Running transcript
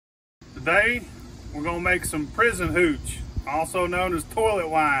Today, we're gonna make some prison hooch, also known as toilet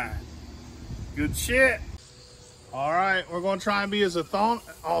wine. Good shit. All right, we're gonna try and be as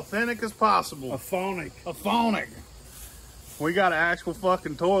authentic as possible. Aphonic. We got an actual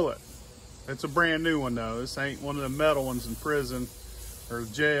fucking toilet. It's a brand new one though. This ain't one of the metal ones in prison or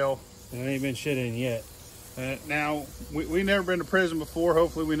jail. It ain't been shit in yet. Now, we never been to prison before.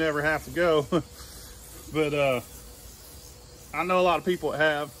 Hopefully we never have to go. But I know a lot of people that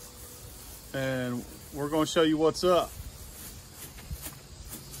have. And we're going to show you what's up.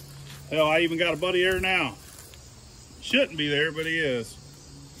 Hell, I even got a buddy there now. Shouldn't be there, but he is.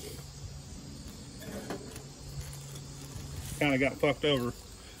 Kind of got fucked over.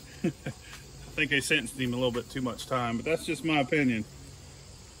 I think they sentenced him a little bit too much time, but that's just my opinion.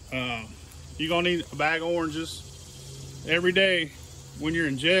 You're going to need a bag of oranges every day when you're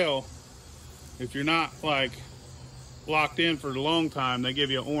in jail. If you're not like locked in for a long time, they give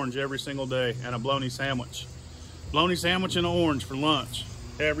you an orange every single day and a bologna sandwich. Bologna sandwich and an orange for lunch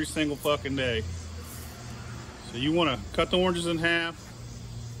every single fucking day. So you want to cut the oranges in half,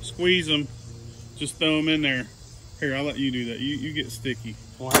 squeeze them, just throw them in there. Here, I'll let you do that. You get sticky.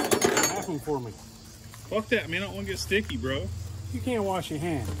 Well, half them for me. Fuck that, man. I don't want to get sticky, bro. You can't wash your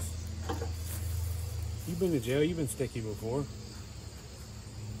hands. You've been to jail. You've been sticky before.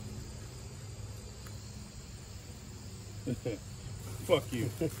 Fuck you.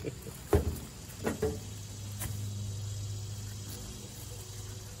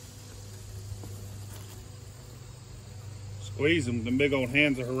 Squeeze them, the big old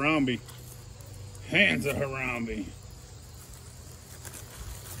hands of Harambe. Hands of Harambe.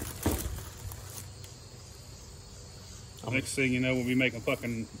 Next thing you know, we'll be making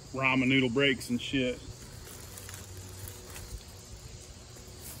fucking ramen noodle breaks and shit.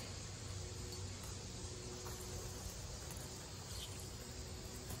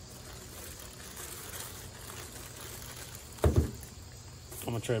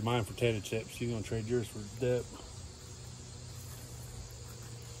 I'm gonna trade mine for potato chips. You're gonna trade yours for dip.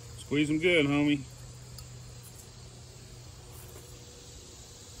 Squeeze them good, homie.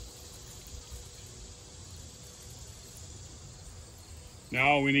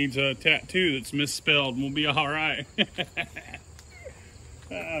 Now all we need is a tattoo that's misspelled and we'll be all right.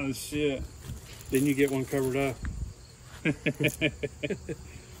 Oh, shit. Then you get one covered up.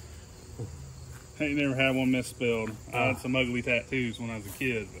 I ain't never had one misspelled. I had some ugly tattoos when I was a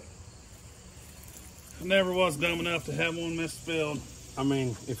kid, but I never was dumb enough to have one misspelled. I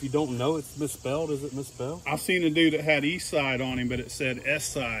mean, if you don't know it's misspelled, is it misspelled? I've seen a dude that had East Side on him, but it said S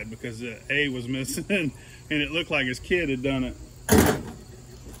Side because the A was missing, and it looked like his kid had done it.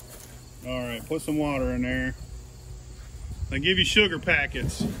 All right, put some water in there. They give you sugar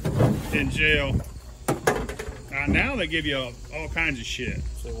packets in jail. Now they give you all kinds of shit.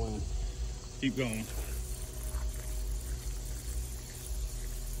 Say when. Keep going.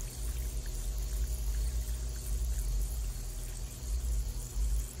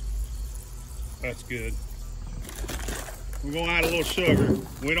 That's good. We're gonna add a little sugar.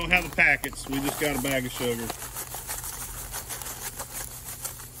 We don't have the packets, we just got a bag of sugar.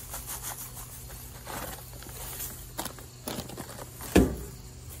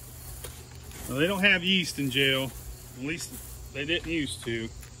 Well, they don't have yeast in jail, at least they didn't used to.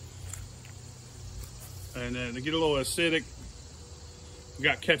 And to get a little acidic, we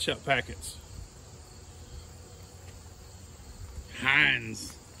got ketchup packets.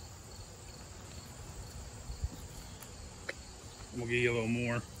 Heinz. I'm gonna give you a little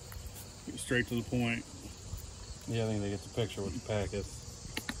more. Get straight to the point. Yeah, I think they get the picture with the packets.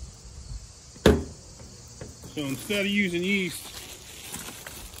 So instead of using yeast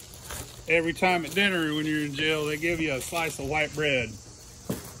every time at dinner when you're in jail, they give you a slice of white bread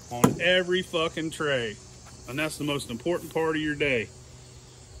on every fucking tray. And that's the most important part of your day.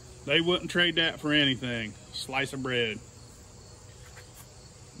 They wouldn't trade that for anything. Slice of bread.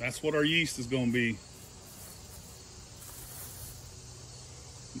 That's what our yeast is going to be.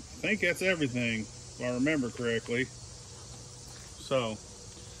 I think that's everything, if I remember correctly. So,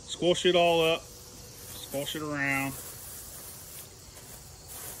 squash it all up. Squash it around.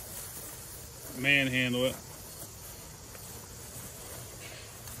 Manhandle it.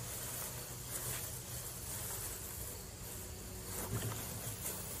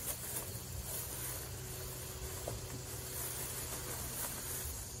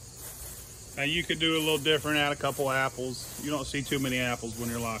 Now you could do a little different, add a couple apples. You don't see too many apples when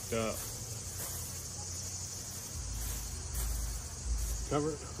you're locked up.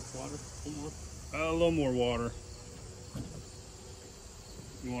 Cover it, water, A little more water.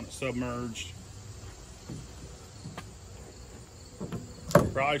 You want it submerged.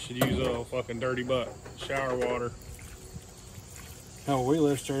 Probably should use a fucking dirty butt shower water. Hell, we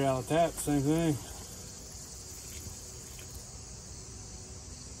live straight out of the tap, same thing.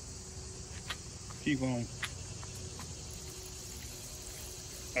 Keep on.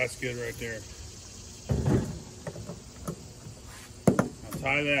 That's good right there. I'll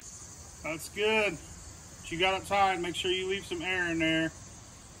tie that. That's good. But you got it tied. Make sure you leave some air in there.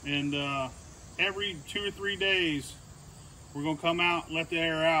 And every 2 or 3 days, we're gonna come out and let the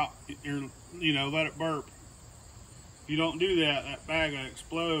air out. You know, let it burp. If you don't do that, that bag will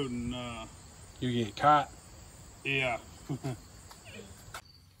explode and You get caught. yeah.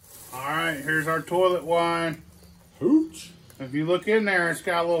 All right, here's our toilet wine. Hooch. If you look in there, it's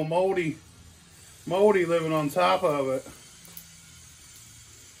got a little moldy living on top of it.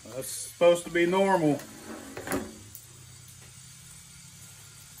 That's supposed to be normal.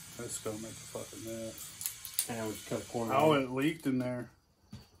 That's gonna make a fucking mess. And we just cut a corner. Oh, it leaked in there.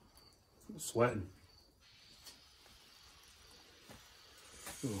 Sweating.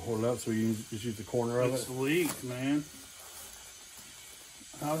 Hold it up so you can just use the corner of It's it. leaked, man.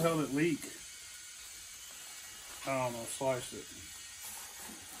 How the hell did it leak? I don't know, sliced it.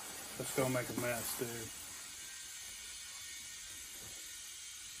 That's gonna make a mess, dude.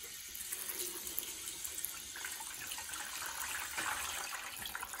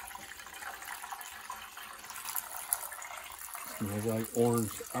 Smells like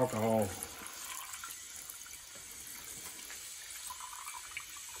orange alcohol.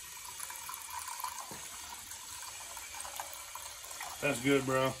 That's good,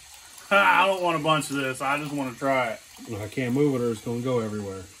 bro. I don't want a bunch of this. I just want to try it. Well, I can't move it or it's going to go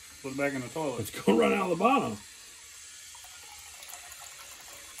everywhere. Put it back in the toilet. It's going to run out of the bottom.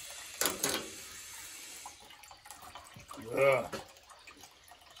 Ugh.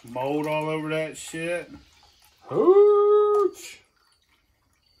 Mold all over that shit. Hooch!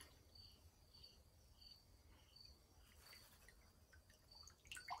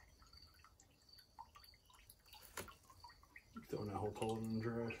 Throwing that whole toilet in the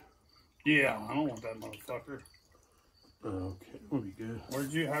trash. Yeah, I don't want that motherfucker. Okay, that'll be good.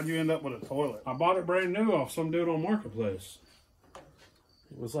 How'd you end up with a toilet? I bought it brand new off some dude on Marketplace.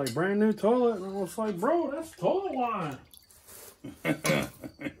 It was like brand new toilet, and I was like, bro, that's toilet wine.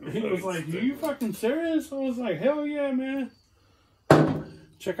 He was like, are you fucking serious? I was like, hell yeah, man.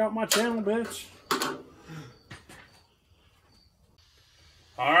 Check out my channel, bitch.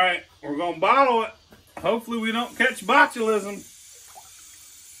 All right, we're gonna bottle it. Hopefully we don't catch botulism.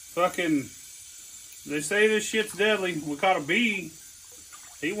 Fucking, they say this shit's deadly. We caught a bee.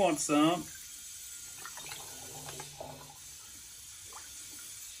 He wants some.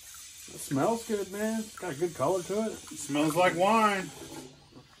 It smells good, man. It's got a good color to it. It smells like wine.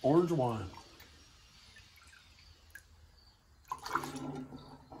 Orange wine.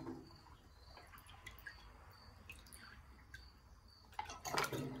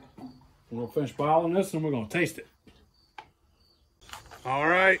 We're gonna finish bottling this and we're gonna taste it. All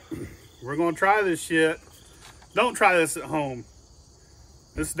right, we're gonna try this shit. Don't try this at home.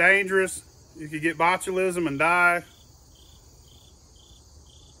 It's dangerous. You could get botulism and die.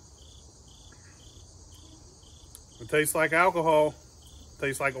 It tastes like alcohol. It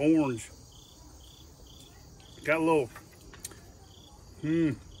tastes like orange. Got a little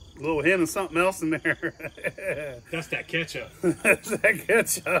hint of something else in there. That's that ketchup. That's that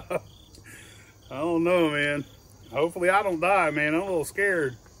ketchup. I don't know, man. Hopefully I don't die, man. I'm a little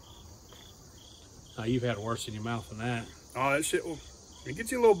scared. Oh, you've had worse in your mouth than that. Oh, that shit will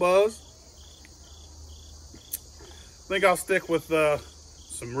get you a little buzz. I think I'll stick with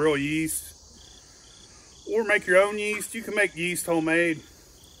some real yeast. Or make your own yeast. You can make yeast homemade.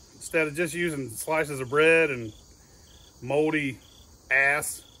 Instead of just using slices of bread and moldy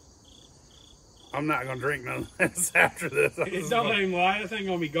ass. I'm not going to drink none of this after this. Don't even lie. That thing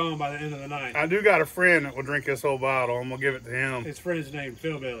going to be gone by the end of the night. I do got a friend that will drink this whole bottle. I'm going to give it to him. His friend's named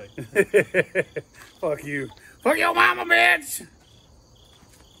Philbilly. Fuck you. Fuck your mama, bitch.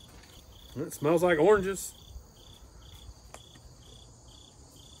 It smells like oranges.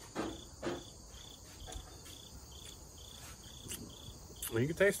 Well, you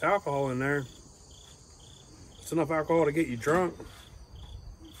can taste alcohol in there. It's enough alcohol to get you drunk.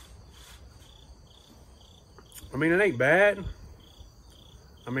 I mean, it ain't bad.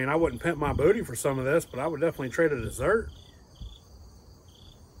 I mean, I wouldn't pimp my booty for some of this, but I would definitely trade a dessert.